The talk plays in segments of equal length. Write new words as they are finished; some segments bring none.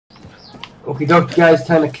Okie dokie guys,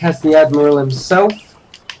 time to cast the Admiral himself.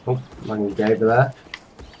 Oh, I'm gonna go over there.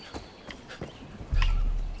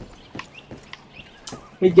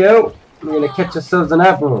 Here you go. We're gonna catch ourselves an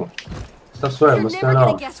Admiral. Stop swearing, what's going on? You're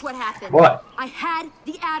never gonna guess what happened. What? I had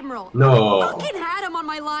the Admiral. No. Fucking had him on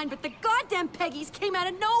my line, but the goddamn Peggies came out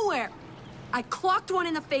of nowhere. I clocked one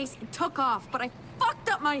in the face and took off, but I fucked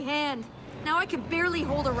up my hand. Now I can barely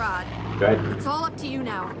hold a rod. Great. It's all up to you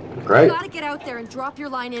now. Great. You gotta get out there and drop your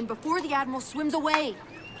line in before the Admiral swims away.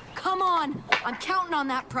 Come on, I'm counting on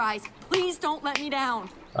that prize. Please don't let me down.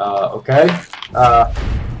 Okay.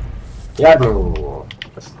 The Admiral.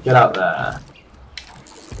 Let's get out there.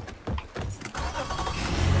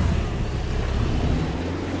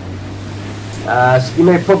 Should be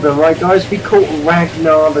no problem, right guys? We caught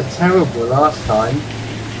Ragnar the Terrible last time.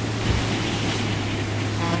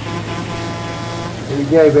 Here we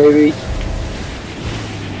go, baby.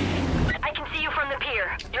 I can see you from the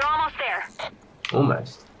pier. You're almost there.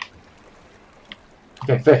 Almost.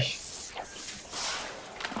 Okay, fish.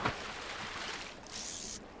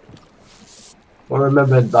 I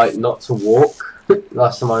remembered like not to walk.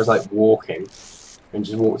 Last time I was like walking and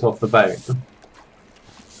just walked off the boat.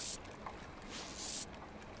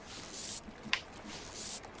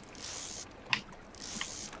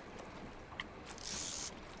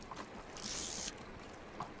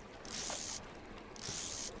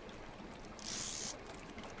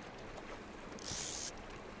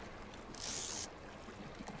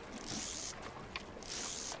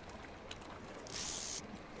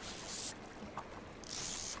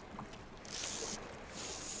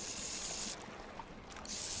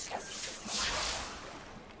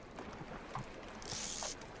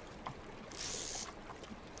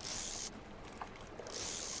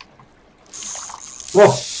 Whoa,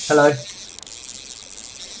 hello.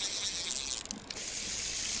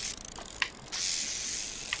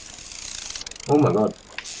 Oh my god.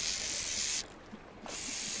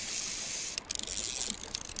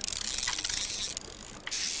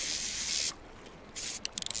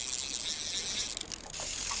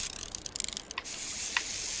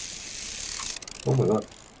 Oh my god.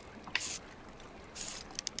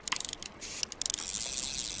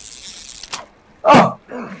 Oh!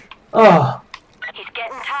 Oh! He's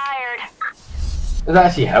getting tired. Is that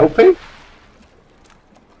actually helping?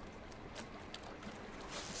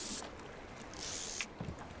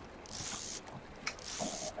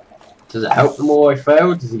 Does it help the more I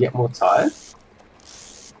fail? Does he get more tired?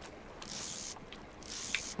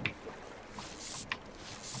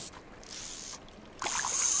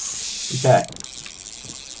 Okay.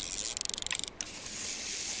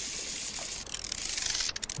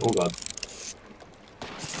 Oh god.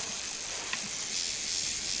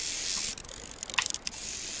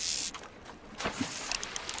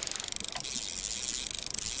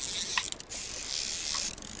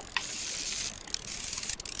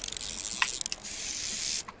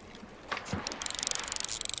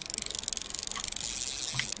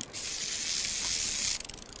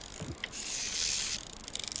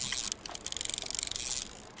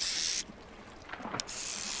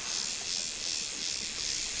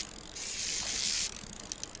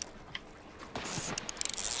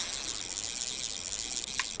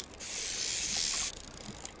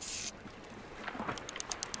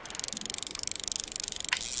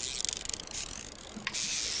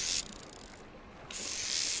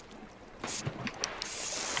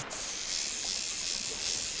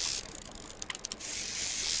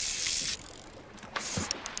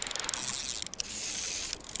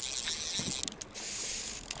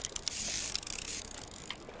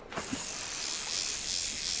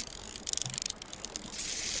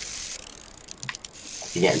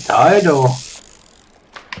 You getting tired or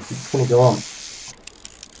just gonna go on?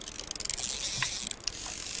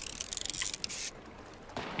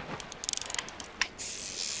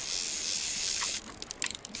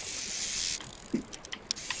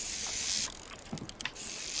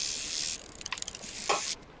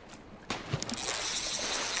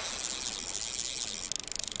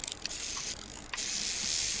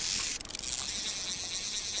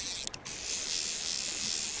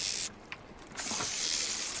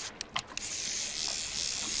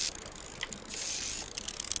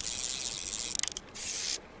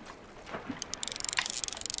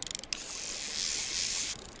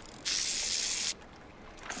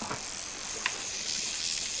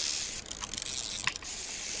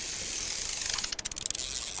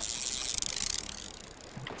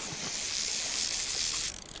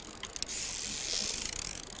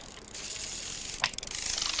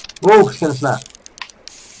 Whoa, it's gonna snap.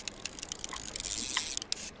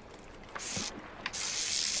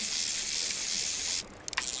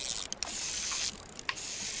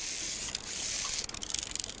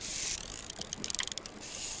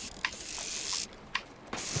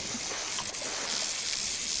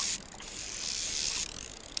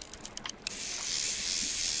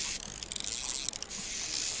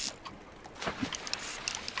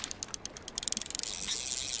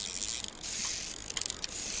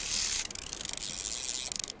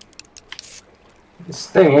 This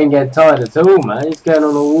thing ain't getting tired at all, man. It's going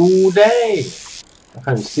on all day. I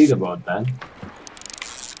can't even see the rod, man. I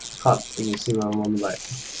can't even see where I'm on the boat.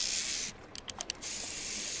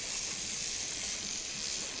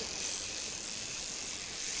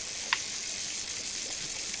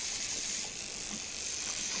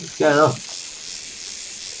 What's going on?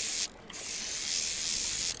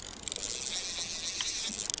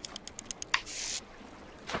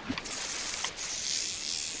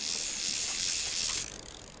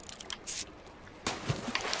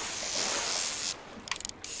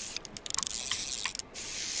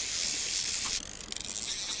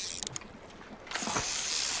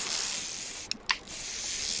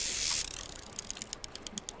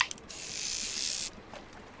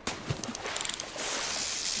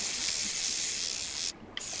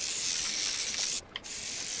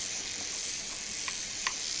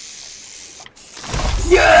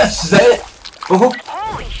 Yes! Is that it? Oh!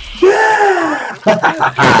 Holy shit! Yeah!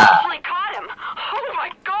 Actually caught him! Oh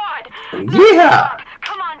my god! Yeah!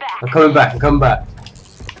 Come on back! I'm coming back, I'm coming back.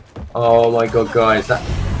 Oh my god, guys, that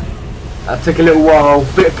took a little while,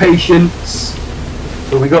 bit of patience,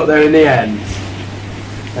 but we got there in the end.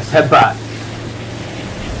 Let's head back.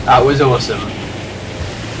 That was awesome.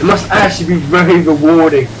 It must actually be very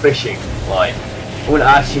rewarding fishing. Like, I wouldn't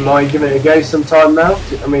actually mind giving it a go sometime now.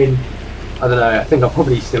 I mean, I don't know, I think I'll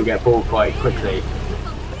probably still get bored quite quickly,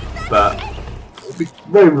 but it'll be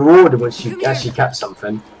very rewarding once you actually catch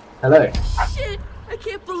something. Hello. Shit! I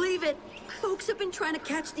can't believe it. Folks have been trying to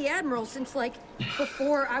catch the Admiral since, like,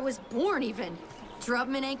 before I was born even.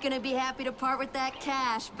 Drubman ain't gonna be happy to part with that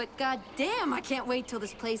cash, but goddamn, I can't wait till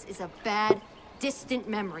this place is a bad, distant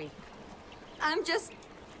memory. I'm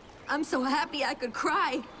so happy I could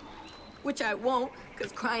cry. Which I won't,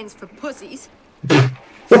 because crying's for pussies.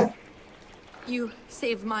 You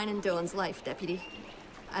saved mine and Dylan's life, Deputy.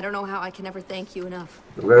 I don't know how I can ever thank you enough.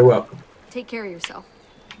 You're very welcome. Take care of yourself.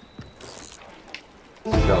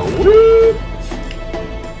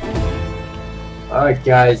 Alright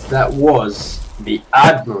guys, that was the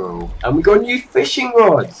Admiral, and we got new fishing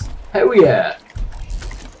rods. Hell yeah!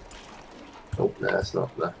 Oh no, that's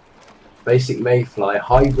not the basic mayfly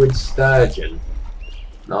hybrid sturgeon.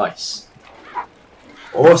 Nice,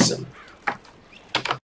 awesome.